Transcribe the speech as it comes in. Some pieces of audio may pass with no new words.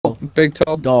Big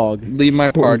Toe? Dog. Leave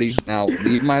my party now.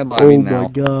 Leave my lobby now. Oh my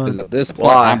god. Because at this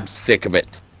point, I'm sick of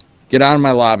it. Get out of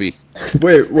my lobby.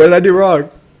 Wait, what did I do wrong?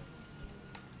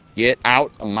 Get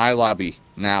out of my lobby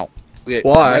now.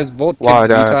 Why? You guys vote Why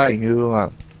Utah.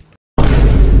 you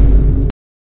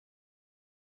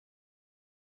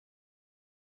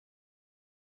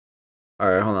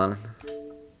Alright, hold on.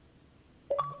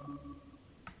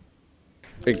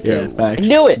 Big Yeah, Toe. facts.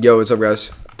 Knew it! Yo, what's up,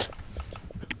 guys?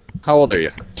 How old are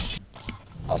you?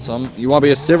 Awesome. You want to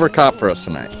be a silver cop for us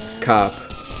tonight? Cop.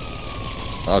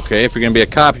 Okay, if you're going to be a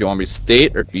cop, you want to be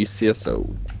state or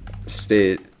BCSO?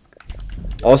 State.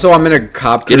 Also, I'm in a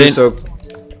cop crew, so...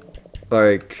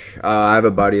 Like, I have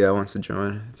a buddy that wants to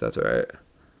join, if that's alright.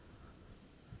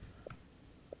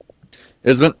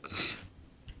 Isman,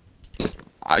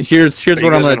 here's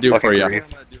what I'm going to do for you. Here's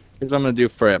what I'm going to do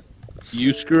for you.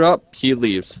 You screw up, he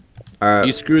leaves. Alright.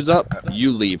 He screws up,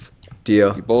 you leave.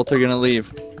 Deal. You both are going to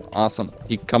leave. Awesome.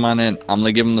 He can come on in. I'm going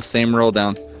to give him the same roll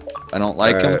down. I don't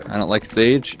like him. I don't like his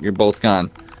age. You're both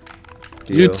gone.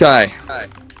 Deal. Zutai.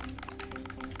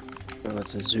 Oh,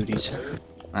 that's a Zooties.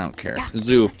 I don't care.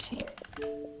 Zoo.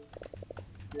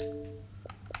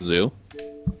 Zoo.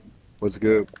 What's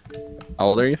good? How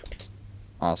old are you?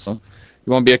 Awesome.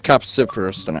 You want to be a cop sit for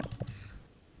us tonight?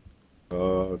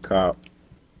 Cop.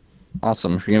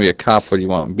 Awesome. If you're going to be a cop, what do you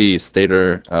want to be? State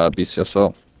or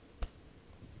BCSO?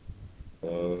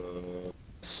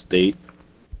 State.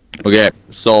 Okay,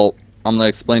 so I'm going to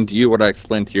explain to you what I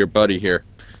explained to your buddy here.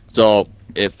 So,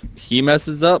 if he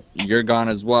messes up, you're gone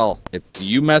as well. If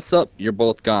you mess up, you're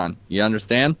both gone. You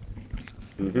understand?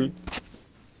 Mm-hmm.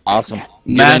 Awesome. Get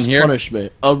Mass in here.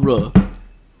 punishment.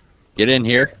 Get in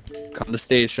here. Come to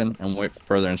station and wait for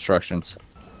further instructions.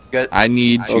 Good. I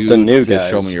need Oh, you the new to guys.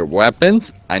 show me your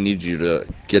weapons. I need you to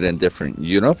get in different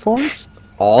uniforms.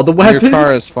 All the weapons? Your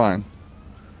car is fine.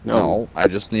 No, I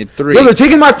just need 3. Yo, they're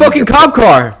taking my fucking cop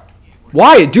car!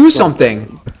 Wyatt, do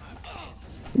something!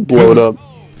 blow it up.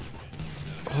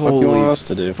 Holy What do you want us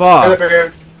to do? fuck.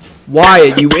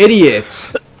 Wyatt, you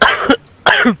idiot!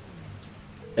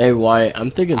 Hey, Wyatt,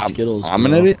 I'm thinking Skittles. I'm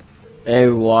an bro. idiot. Hey,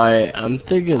 Wyatt, I'm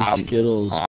thinking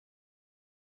Skittles.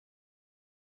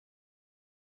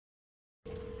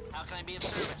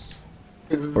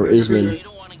 Or Isman.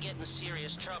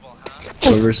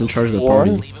 Whoever's in charge of the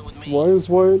party. Why is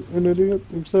Wyatt an idiot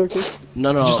exactly?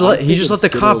 No, no. He just let the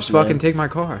cops Skittles, fucking man. take my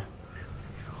car.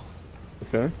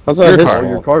 Okay. How's that Your his car.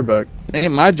 your car back?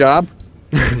 Ain't my job.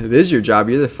 It is your job,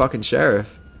 you're the fucking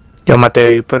sheriff. Yo,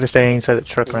 Mateo, put this thing inside the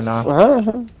truck right now.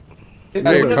 Get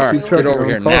out of your car. You Get truck your over own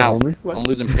here car, now. homie. I'm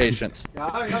losing patience. Over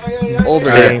Over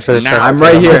Put it here inside the truck. now. I'm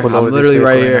right here. gonna I'm load this literally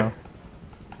right vehicle here.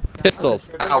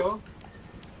 Pistols out.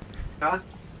 At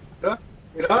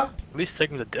least take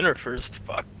him to dinner first.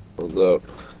 Fuck. What's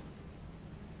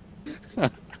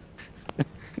up?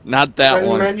 Not that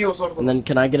one. And then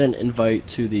can I get an invite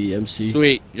to the MC?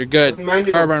 Sweet. You're good.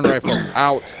 Carbine rifles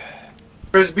out.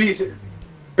 Press B.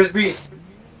 Press B.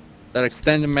 That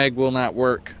extended mag will not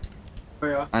work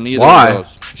on either Why? of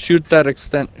those. Shoot that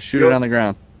shoot it on the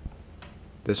ground.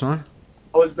 This one?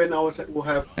 We'll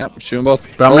have. Yep, shoot them both.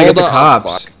 But I'm gonna get the Hold up.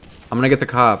 cops. Fuck. I'm gonna get the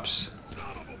cops.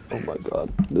 Oh my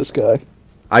god, this guy.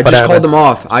 I just called them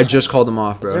off. I just called them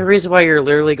off, Is there a bro. reason why you're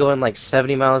literally going like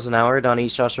 70 miles an hour down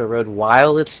East Joshua Road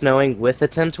while it's snowing with a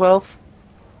 10-12?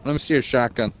 Let me see your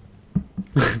shotgun.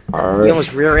 You Alright.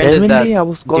 almost rear-ended that I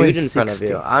was going dude in front of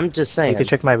 60. you. I'm just saying. You can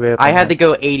check my vehicle. I had to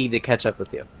go 80 to catch up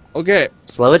with you. Okay.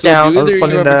 Slow it So down. either you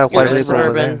fucking have that white explosive vehicle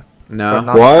over rounds- there. No.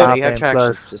 Now What? you have traction.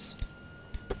 Plus. Just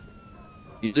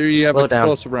Either you have Slow down.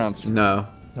 explosive rounds. No.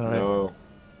 Alright. No.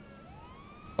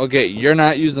 Okay, you're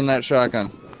not using that shotgun.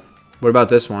 What about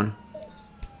this one?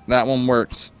 That one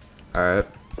works. Alright.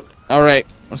 Alright,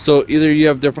 so either you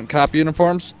have different cop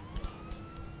uniforms.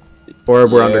 Or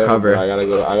we're Yeah, undercover. but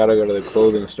I gotta go to the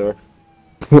clothing store.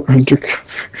 We're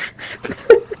undercover.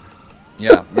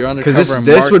 Yeah, you're undercover Because in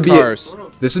this marked would be cars.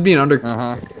 this would be an under.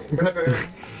 Uh-huh.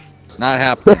 Not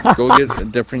happening. Go get a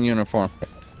different uniform.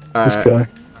 This Alright. guy.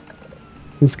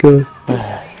 This guy.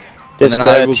 And then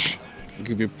I will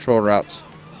give you patrol routes.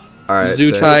 Alright.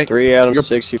 Zutai, 3 out of you're-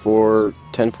 64,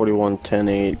 1041,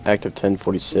 108, active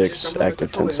 1046,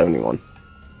 active 1071.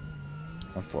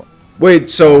 Wait.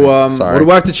 So Sorry. what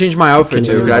do I have to change my outfit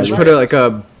to? Can you Could I just put a, like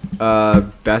a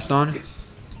vest on?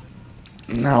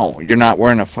 No, you're not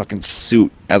wearing a fucking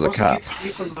suit as a cop.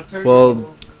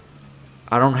 Well,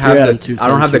 I don't have I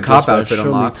don't have the cop outfit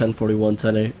unlocked. 1041,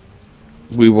 10-8.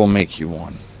 We will make you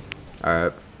one.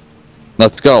 Alright.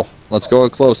 Let's go. Let's go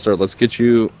closer. Let's get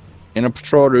you in a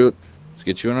patrol route. Let's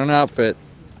get you in an outfit.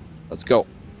 Let's go.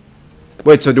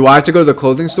 Wait. So do I have to go to the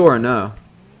clothing store or no?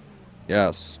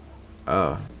 Yes.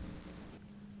 Oh.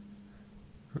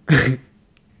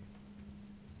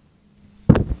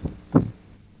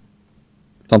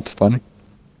 Something funny?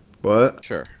 What?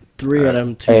 Sure. 3 at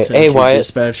M210 Hey, Wyatt.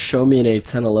 dispatch. Show me an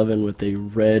A1011 with a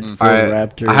red Ford Alright,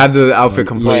 Raptor. I have the outfit on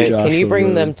complete. East Wait, can you Joshua bring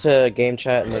Road. them to Game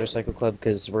Chat and Motorcycle Club?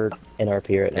 Because we're in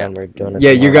RP right now and we're doing it.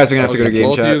 Yeah, you tomorrow. guys are gonna have to go to game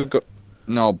both chat. of you go.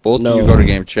 No, both of No. you go to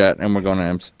game chat, and we're going to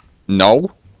MC.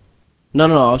 No. No,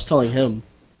 I was telling him.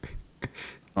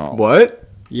 Oh. What?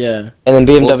 Yeah. And then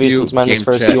Both of BMW, you, since mine was game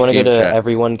first, chat, you want to go game to chat.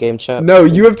 everyone Game Chat? No,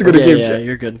 you have to go to yeah, game yeah, chat.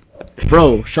 you're good.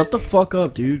 Bro, shut the fuck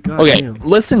up, dude. God Okay, damn.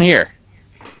 listen here.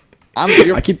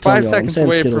 You're I keep 5 telling y'all, I'm seconds saying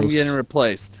away from Skittles. getting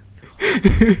replaced.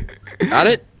 Got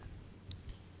it?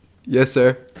 Yes,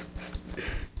 sir.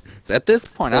 So at this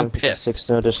point, I'm pissed. 6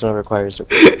 no additional requires.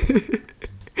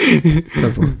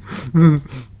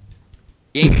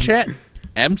 Game chat,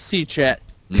 MC chat,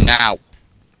 now.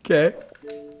 Okay.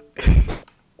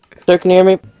 Sir, can you hear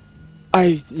me?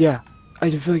 I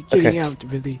feel like getting out,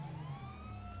 really.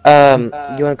 You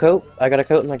want a coat? I got a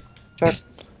coat in my truck.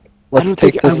 Let's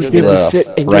take this to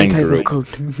the rank group.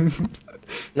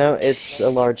 No, it's a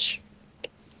large.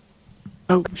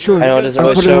 Oh, sure. I know it doesn't I'll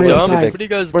always put it show, on but the it's too inside. big. What are you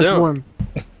guys Where it's doing? warm.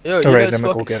 Yo, you Alright, guys let me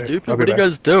go fucking get it. stupid? I'll be What are you back.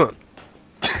 guys doing?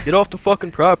 Get off the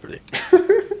fucking property.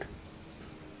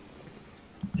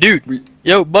 Dude,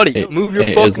 yo, buddy, move your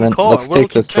fucking Isman, car. let's What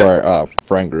take else this you to our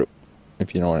friend group,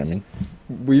 if you know what I mean.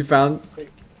 We found.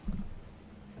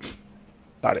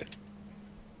 Got it.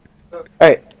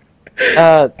 Alright.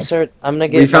 Sir, I'm gonna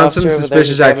get We an found officer some over there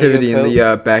suspicious to grab me your activity in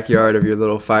coat. the backyard of your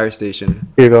little fire station.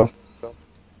 Here you go.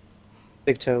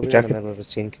 Big Toe, we're in the jacket. middle of a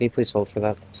scene. Can you please hold for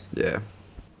that? Yeah.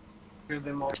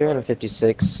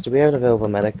 356. Do we have an available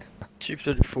medic? Chief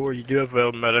 34, you do have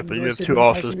a medic, but you have 2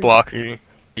 officers blocking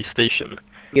the station.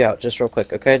 Yeah, just real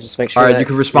quick, okay? Just make sure. Alright, that you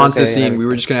can respond to you're the okay scene. and We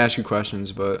were everything. just gonna ask you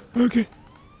questions, but. Okay.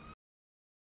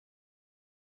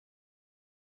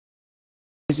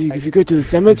 If you go to the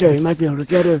cemetery, you might be able to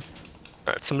get her.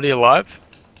 Alright, somebody alive?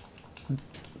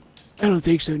 I don't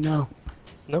think so, no.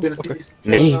 No? Okay.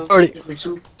 Me. Alright,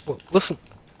 well, listen.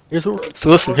 Here's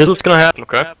what's gonna happen,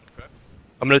 okay?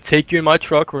 I'm gonna take you in my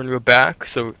truck, we're gonna go back,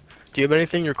 so do you have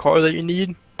anything in your car that you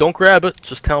need? Don't grab it,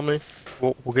 just tell me.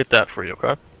 We'll get that for you,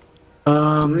 okay?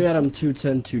 3 at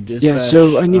M210 to dispatch. yeah,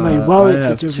 so I need my wallet I have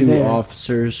that's over 2 there.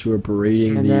 officers who are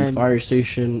berating And the then- fire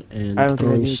station and I don't think I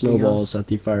throwing need anything snowballs else. at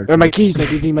the fire Or my trucks. keys, I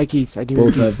do need my keys. I do need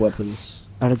Both my have keys. weapons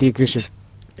Out of the ignition.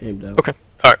 aimed out. Okay.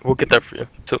 Alright, we'll get that for you.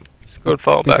 So, just go and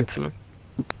follow back to me.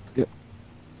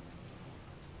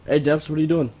 Hey, Debs, what are you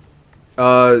doing?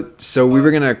 So we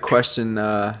were gonna question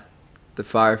the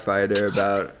firefighter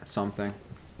about something.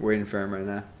 Waiting for him right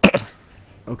now.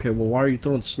 Okay, well, why are you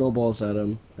throwing snowballs at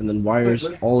him? And then why is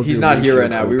all of He's your not here right windshields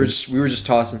now. We were broken? just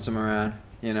tossing some around,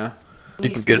 you know. You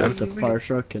can get At him. the fire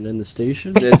truck and in the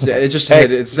station? It just Hey,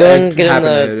 hit. It's go and it get in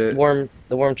happened to hit the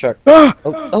it. warm truck. Ah!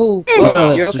 Oh,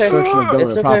 No, you're that's okay? destruction of government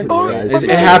It's okay. property. right? It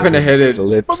happened to hit it.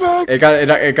 Slips. It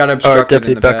got obstructed in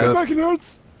deputy, the back path. up. Fucking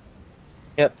hurts.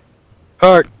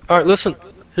 Alright, listen.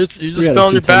 You 3 just at fell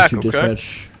on your M210 back, to okay?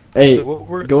 dispatch. Hey,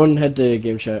 We're go and head to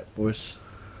game chat, boys.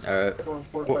 Alright.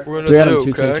 what we're 3 gonna at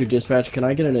do, M210 to okay? dispatch. Can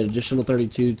I get an additional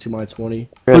 32 to my 20?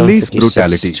 Police 56,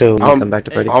 brutality. So when we come back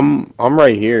to party. I'm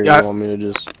right here. Yeah. You want me to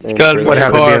just? It's gotta be What your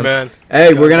happened, car, Dan? man.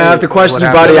 Hey, we're gonna have to question you,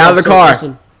 buddy. Out of the car.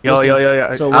 Listen, Yo.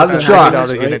 So Out of the what's truck. gonna happen Out is,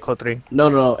 of right? unit code 3.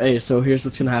 No. Hey, so here's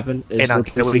what's gonna happen: is Hey, now, we're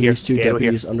get over placing here. these 2 Get over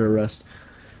here. deputies under arrest.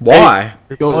 Why?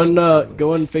 Go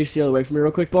and face the other way from me,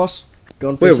 real quick, boss. Go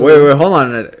and Wait, face the other way. hold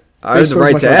on. I have Face the towards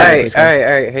right my to shoulder. ask.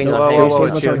 Alright, hang No, on. whoa, Hang whoa,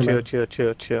 on. whoa.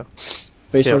 Chill.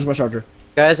 Face Yeah. towards my charger.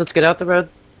 Guys, let's get out the road.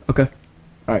 Okay.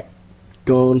 All right.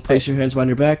 Go and place your hands behind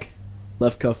your back.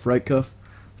 Left cuff, right cuff.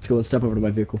 Let's go and step over to my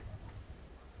vehicle.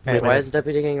 Alright, why is the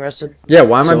deputy getting arrested? Yeah,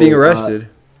 why am I So, being arrested?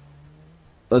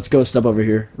 Let's go step over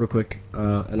here real quick,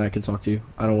 and I can talk to you.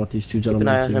 I don't want these 2 Keep an gentlemen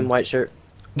eye on to. him, white shirt.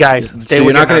 Guys, So stay you're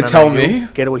with not your gonna hand tell on you. me?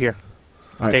 Get over here.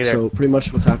 All right. stay there. So pretty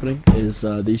much what's happening is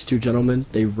these 2 gentlemen,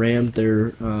 they rammed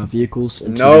their vehicles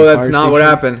into No, the that's fire not what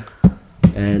station,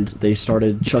 happened. And they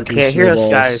started chucking Can't hear us,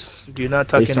 snowballs. guys. Do not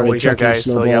They tuck in started over here, chucking guys. So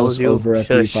yeah, snowballs was you. over at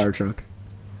the Shush. fire truck.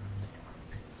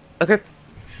 Okay. Yep,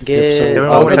 Get so- Everyone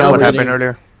Oh, want to know now what we're happened getting-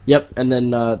 earlier? Yep, and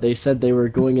then they said they were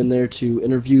going in there to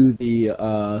interview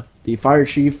the fire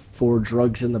chief for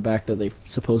drugs in the back that they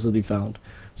supposedly found.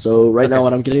 So right now, Okay.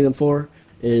 what I'm getting them for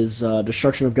is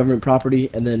destruction of government property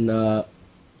and then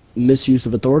misuse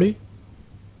of authority.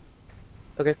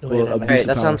 Okay. Or abuse Alright, of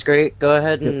that power. sounds great. Go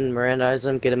ahead and Mirandize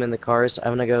them, get them in the cars.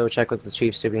 I'm gonna go check with the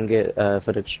chief, see if we can get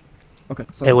footage. Okay.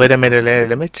 sounds Hey, good. wait a minute.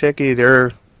 Let me check if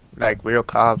they're like real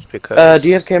cops because Do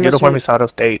you have cameras uniform here? is out of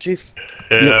state. Chief?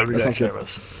 Yeah, that we got sounds good.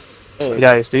 cameras. Oh,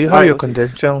 Guys, do you have Alright, your let's see.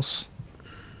 credentials?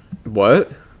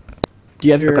 What? Do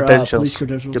you have your credentials, police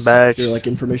credentials? your badge. Your like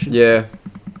information? Yeah.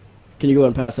 Can you go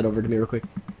ahead and pass that over to me real quick?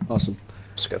 Awesome.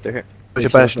 Just got through here. What's your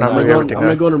Thanks, badge man. number? I'm Everything.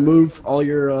 gonna go and remove all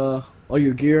your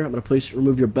gear. I'm gonna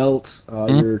remove your belt,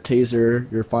 your taser,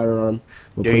 your firearm.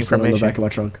 We'll Your place that on the information. back of my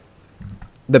trunk.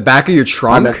 The back of your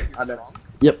trunk?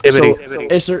 Yep. Ibity. So,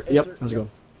 hey sir. Yep. How's it going?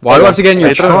 Why do I have to get in your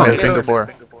Hey, throw me a trunk? finger for.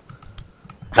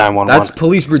 911. That's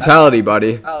police brutality,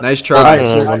 buddy. Nice try. Alright,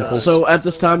 sir. So at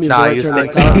this time, you Nah, have you the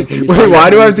right to stick. remain silent. Wait, why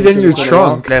do I have to get in your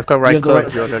trunk? Left cup, You right have the cup.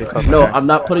 right- You already covered. No, Okay. I'm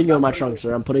not putting you in my trunk,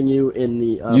 sir. I'm putting you in the.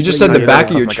 You just putting said you the in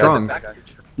back of your my God. trunk.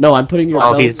 No, I'm putting your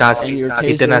Oh, belt he's not- and your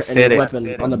he did not taser say and your it.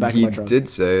 weapon on the back He of my trunk. did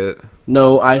say it.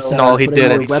 No, I said No, I'm he putting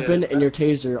didn't. your weapon and your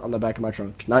taser on the back of my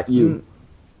trunk, not you.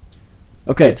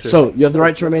 Okay, too. so you have the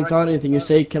right to remain silent. Anything you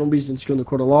say cannot be used in the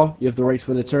court of law. You have the right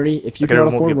to an attorney. If you Okay, cannot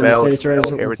remove afford your one, the belt, state attorney has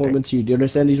everything. afford one to you. Do you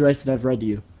understand these rights that I've read to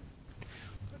you?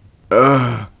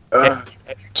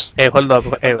 Hey, hold up.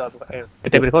 Hey,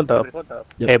 David, hold up.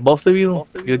 Yep. Hey, both of you,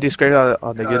 you disgrace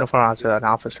on the uniform as an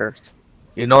officer.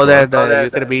 You know that you're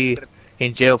gonna be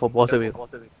in jail for both of you.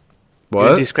 You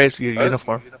What? disgrace your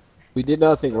uniform. We did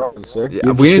nothing wrong, sir.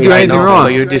 Yeah, we didn't do I anything know, wrong.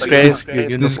 but you disgrace your The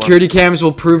uniform. security cams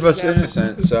will prove us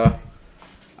innocent, so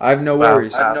I have no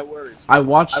worries. I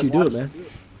watched you do it, man.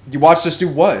 You watched us do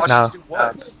what? No.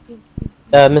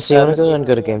 Missy, you wanna go and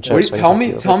go to game chat? Wait, so I tell can me,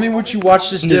 help you tell me what you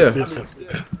watched us do.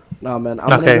 Nah, man,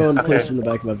 I'm Okay. gonna go and place you in the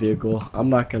back of my vehicle. I'm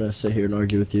not gonna sit here and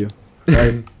argue with you.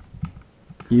 Right?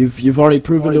 You've already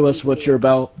proven to us what you're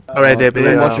about. Alright, David, Go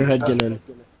and watch your head get in.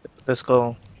 Let's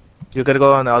go. You gotta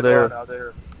go on the other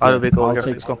vehicle. I'll Here.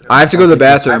 take- Let's go. I have to go to the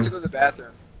bathroom.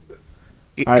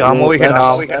 Alright, I'm well, over here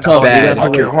now. that's tough. Bad. You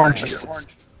have to wait.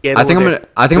 Get I think I'm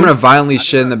over gonna violently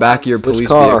shit in the back of your police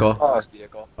vehicle.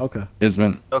 Okay.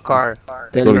 Isman. the car.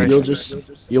 Then Go to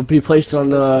you'll be placed on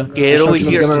the. Get over destruction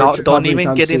of here. government No, don't property even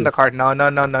times get in 2. the car.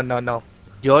 No.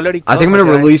 You already. I think I'm covered,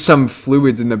 gonna guys. release some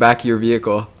fluids in the back of your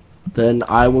vehicle. Then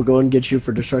I will go and get you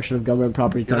for destruction of government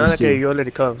property You know times that okay, 2. you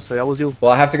already covered. So that was you.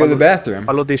 Well, I have to go to the bathroom.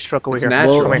 Follow this truck over It's here.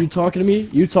 natural. Well, Come here. you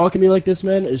talking to me like this,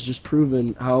 man, is just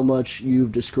proving how much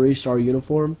you've disgraced our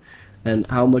uniform, and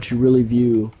how much you really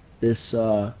view this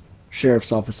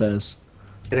sheriff's office as.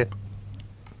 Get it.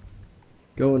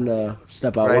 Go and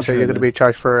step out. Right, Watch so your you're head, gonna man. be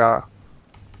charged for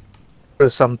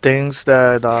some things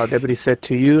that deputy said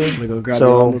to you, I'm gonna go grab So-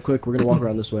 your arm real quick. We're gonna walk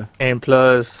around this way. and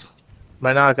plus,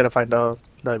 right now I gotta find out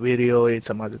the video and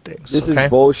some other things. This okay? is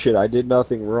bullshit. I did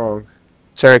nothing wrong.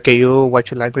 Sir, can you watch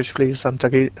your language, please? I'm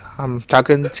talking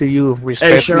to you Hey,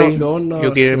 respectfully. Cheryl, go and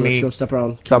You're giving let's me go step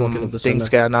around. Keep looking some at this way,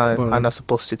 things man. that I'm not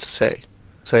supposed to say.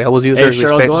 So I was Hey, user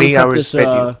Cheryl, respect go me, and I cut this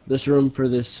respect you. this room for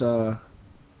this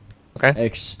Okay.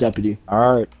 ex-deputy.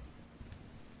 Alright.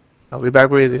 I'll be back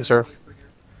with you, sir.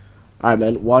 All right,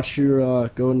 man. Watch your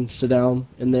go and sit down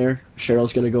in there.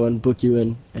 Cheryl's gonna go and book you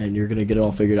in, and you're gonna get it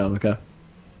all figured out. Okay.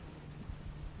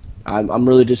 I'm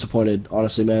really disappointed,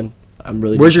 honestly, man. I'm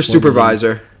really. Where's your disappointed in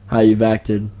supervisor? How you've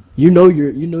acted. You know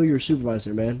you're a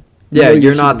supervisor, man. Yeah, know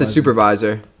you're not the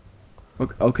supervisor.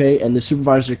 Okay, and the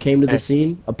supervisor came to the Hey,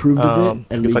 scene, approved of it,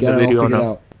 and you we find got the it all video figured now?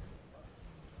 out.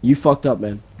 You fucked up,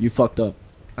 man. You fucked up.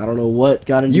 I don't know what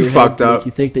got into You your fucked head to up. make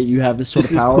you think that you have this sort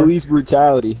This of is power. police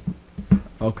brutality.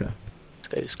 Okay. This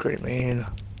guy is great, man.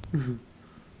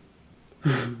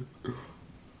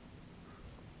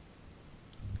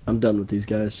 I'm done with these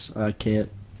guys. I can't.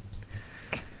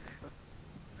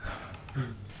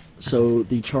 So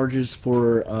the charges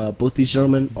for both these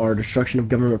gentlemen are destruction of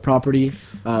government property.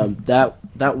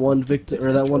 That one victim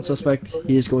or that one suspect,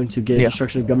 he is going to get Yeah.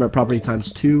 destruction of government property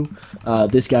times 2.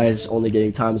 This guy is only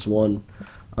getting times 1,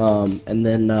 and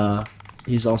then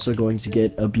he's also going to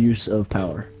get abuse of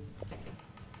power.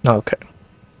 Okay.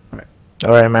 Alright.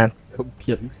 Alright, man.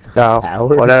 Yep. Power?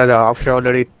 What the officer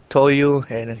already told you,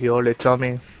 and he already told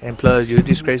me. And plus, you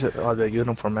disgrace the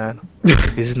uniform, man.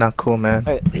 This is not cool, man.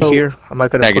 Alright. Here, I'm not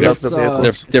gonna put Negative. up the It's, vehicle. They're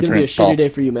it's gonna be a different shitty fault. day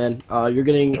for you, man. You're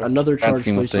getting another charge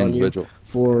Dancing with placed the on you individual.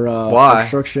 for Why?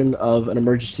 obstruction of an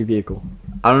emergency vehicle.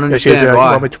 I don't Yeah, you understand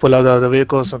want me why. to pull out the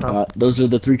vehicles or not? Those are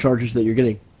the 3 charges that you're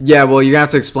getting. Yeah, well, you're gonna have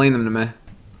to explain them to me.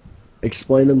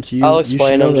 Explain them to you. I'll You should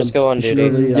explain know them, just go on You should duty.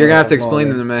 know the, You're gonna have to law, explain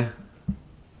right? them to me.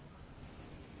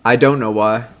 I don't know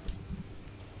why.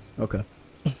 Okay.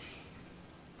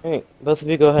 Alright, both of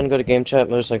you go ahead and go to game chat,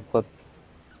 motorcycle club.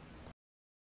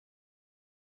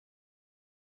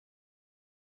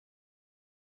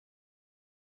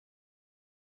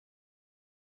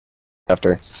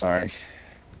 After. Sorry.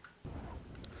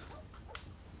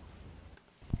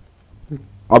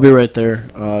 I'll be right there.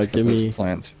 Give It's me.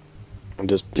 planned. I'm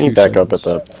just Two back up at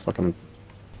seconds. the fucking.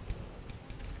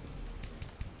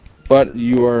 But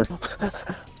you are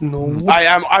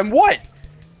I'm what?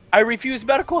 I refuse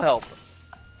medical help.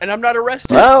 and I'm not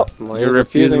arrested. Well, You're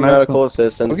refusing medical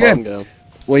assistance. Okay. Let him go.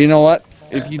 Well, you know what?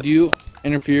 If you do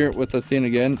interfere with the scene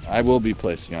again, I will be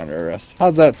placing you under arrest.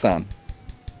 How's that sound?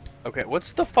 Okay,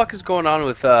 what's the fuck is going on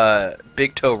with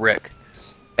Big Toe Rick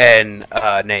and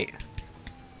Nate?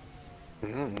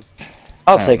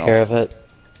 I'll I take don't care know. of it.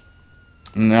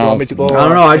 No. Want me to go, I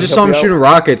don't know. I just saw him help you shooting out?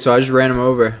 rockets, so I just ran him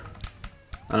over.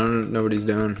 I don't know what he's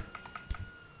doing.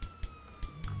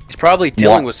 He's probably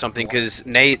dealing What? with something because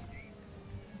Nate,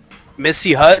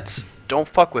 Missy Hutz, don't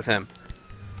fuck with him.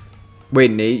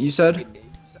 Wait, Nate, you said?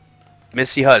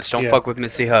 Missy Hutz, don't Yeah. fuck with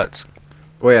Missy Hutz.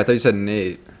 Wait, I thought you said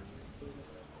Nate.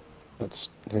 That's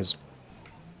his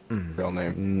real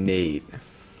name. Nate.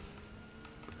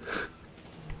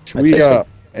 Should I'd we, say so.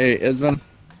 hey, Isman?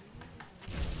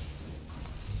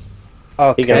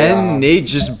 Okay. And Nate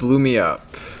just blew me up.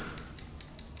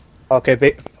 Okay,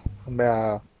 Okay,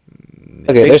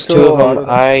 Big there's two Toe, of them.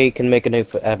 I can make a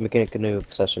new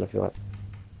session if you want.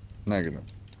 Negative.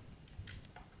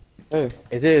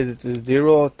 is it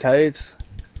 0 ties?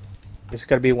 It's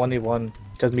gotta be 1v1.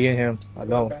 Just me and him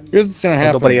alone. Here's what's gonna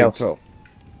happen. Nobody Big else. Toe.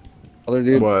 Other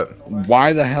dude, What?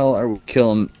 why the hell are we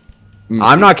killing?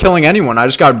 I'm not killing anyone. I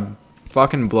just got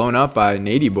fucking blown up by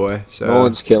Natey boy. So No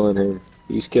one's killing him.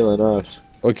 He's killing us.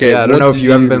 Okay. Yeah, I don't what know if did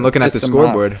you haven't been looking at piss the him off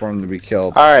scoreboard. for him to be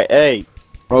killed. Alright, hey,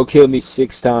 Bro killed me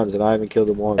 6 times and I haven't killed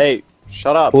him once. hey,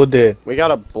 shut up. Who did? We got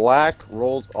a black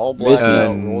all black Missy.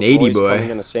 Rolls Nady Royce boy. coming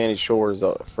into Sandy Shores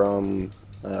from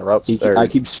Route I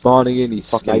keep spawning in. He's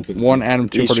Fucking sniping. One Adam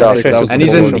He's 246. shot. That was and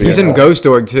he's bullshit. in Ghost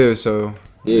Org too. So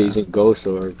Yeah, he's in Ghost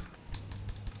Org.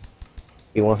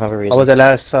 You won't have a What reason. was the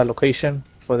last location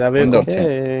for that vehicle? Window tint.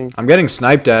 Okay. I'm getting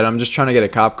sniped at. I'm just trying to get a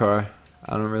cop car.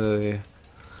 I don't really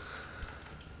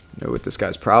know what this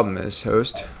guy's problem is,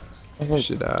 host.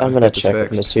 Should I'm gonna get this check with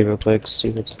fixed. Missy real quick,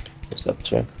 see what's up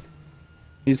there.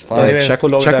 He's Yeah, fine. yeah, check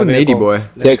pull over with that Natey vehicle. boy.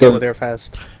 Let's Check get him. over there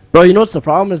fast. Bro, you know what's the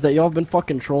problem is that y'all been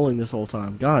fucking trolling this whole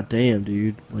time. God damn,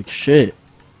 dude. Like shit.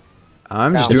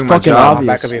 I'm just It's doing my Fucking job.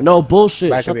 obvious. Back of you. No bullshit.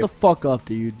 Back Shut of the you. fuck up,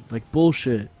 dude. Like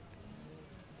bullshit.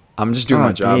 I'm just doing my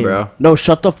God job, damn. bro. No,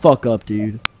 shut the fuck up,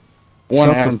 dude. One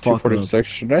Shut the Adam fuck 246.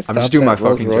 Should I stop just doing that my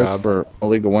fucking Rolls-Royce job. for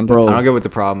illegal window? Bro. I don't get what the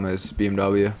problem is.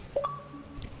 BMW.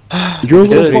 You're a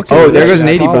little Good. fucking. Oh, there goes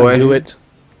bitch. Natey boy. Do it.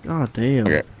 God damn.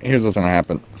 Okay, here's what's gonna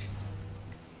happen.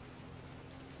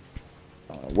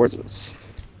 Where's this?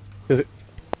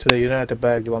 Today you're not at the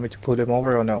back. You want me to pull him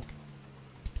over or no?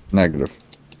 Negative.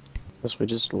 Guess we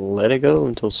just let it go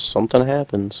until something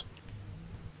happens.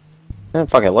 Yeah,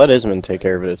 fuck it, let Isman take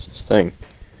care of it. It's his thing.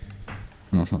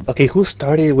 Mhm. Okay, who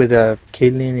started with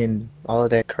killing and all of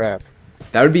that crap?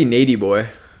 That would be Natey boy.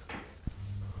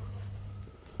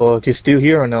 Well, he's still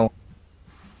here or no?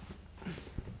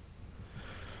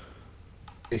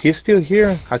 If he's still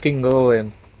here, I can go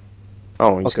and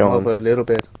Oh, he's fuck him gone. over a little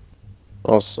bit.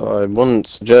 Also, I wouldn't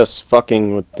suggest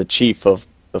fucking with the chief of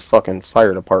the fucking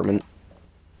fire department.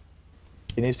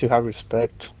 He needs to have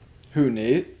respect. Who,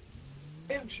 Nate?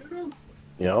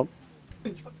 Yup.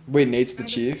 Wait, Nate's the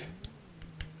chief?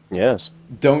 Yes.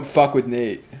 Don't fuck with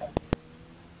Nate.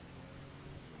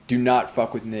 Do not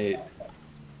fuck with Nate.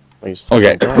 He's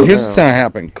Okay, fucking gone here's now. what's gonna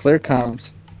happen. Clear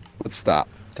comms. Let's stop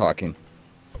talking.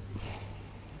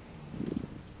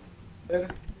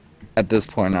 At this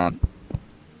point on.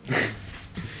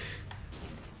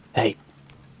 Hey,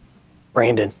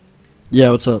 Brandon.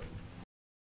 Yeah, what's up?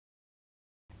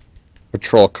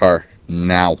 Patrol car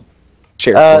now.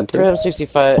 Sheriff.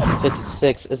 365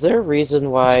 56. Is there a reason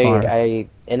why Sorry.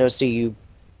 NOC you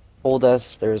told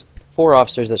us there's 4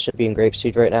 officers that should be in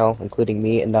Grapeseed right now, including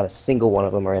me, and not a single one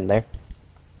of them are in there?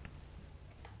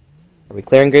 Are we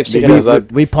clearing Grapeseed? Because Are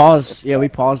We paused. Yeah, we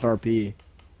paused RP.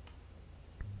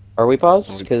 we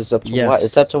paused? Because Yes.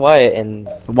 it's up to Wyatt, and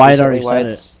Wyatt recently already said it.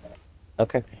 Wyatt's-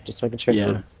 Okay, just making sure.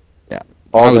 Yeah.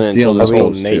 I was Pausing until dealing this with whole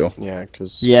those Nate. two. Yeah,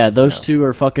 because Yeah, those two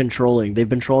are fucking trolling. They've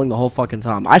been trolling the whole fucking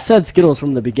time. I said Skittles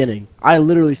from the beginning. I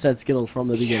literally said Skittles from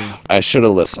the beginning. I should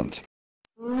have listened.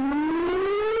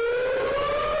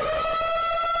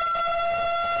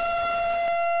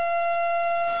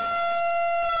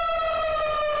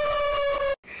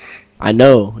 I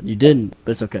know you didn't,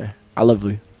 but it's okay. I love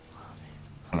you.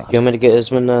 You want me to get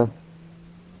Isman?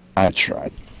 I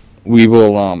tried. We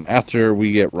will after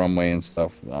we get runway and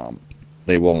stuff,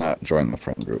 they will not join the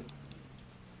friend group.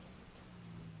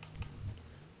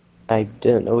 I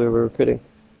didn't know we were recruiting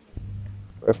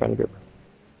for a friend group.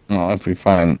 No, if we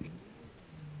find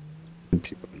good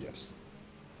people, yes.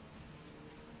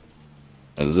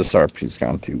 As this RP's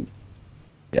gone to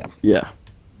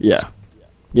Yeah.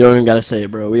 You don't even gotta say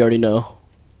it, bro. We already know.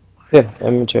 Yeah,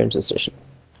 I'm returning to the station.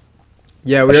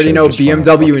 Yeah, we already know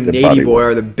BMW and Nady Boy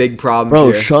are the big problems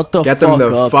Bro, here. shut the Get fuck them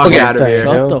the up. fuck Okay. out of here.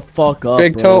 Shut the fuck up,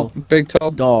 Big bro. Toe, Big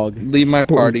Toe, Dog. leave my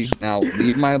party now.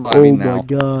 Leave my lobby Oh now. my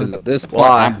god. Because at this point,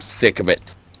 Why? I'm sick of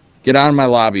it. Get out of my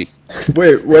lobby.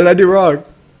 Wait, what did I do wrong?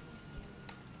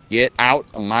 Get out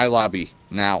of my lobby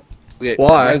now.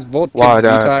 Why? Guys, vote Why Kid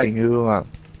that? Vitae. You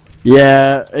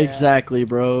Yeah, exactly,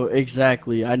 bro.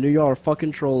 Exactly. I knew y'all are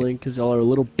fucking trolling because y'all are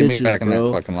little Get me bitches, back in that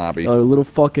bro. fucking lobby. Y'all are little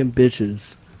fucking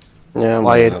bitches. Yeah, I'm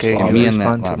Wyatt, an can asshole. Get me you in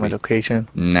that respond to my lobby. location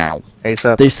Now.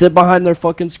 ASAP? They sit behind their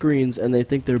fucking screens and they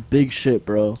think they're big shit,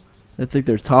 bro. They think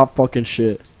they're top fucking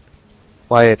shit.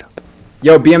 Wyatt,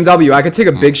 Yo, BMW, I could take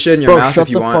a big shit in your Bro, mouth shut if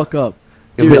you the want. fuck up.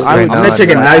 You Dude, will I right would I'm now, gonna take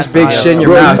a dude. nice big shit in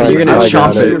your Bro, mouth you and you're think gonna I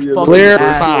chomp got it. it. fucking Clear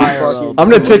ass five. IRL, I'm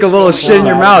gonna bro. take a little shit in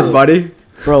your mouth, buddy.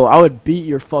 Bro, I would beat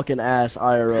your fucking ass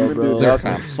IRL, bro. Clear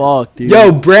comps. Fuck, dude.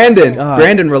 Yo, Brandon. God.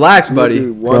 Brandon, relax, buddy.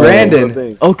 Dude, one Brandon. single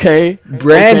thing. Okay.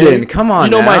 Brandon, okay. come on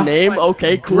You know now. my name?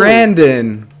 Okay, cool.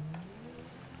 Brandon.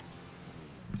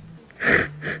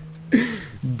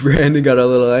 Brandon got a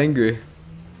little angry.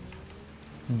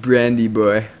 Brandy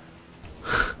boy.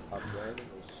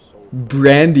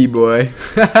 Brandy boy.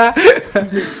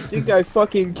 You think I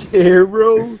fucking care,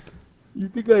 bro? You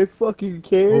think I fucking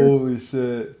care? Holy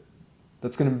shit.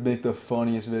 That's gonna make the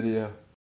funniest video.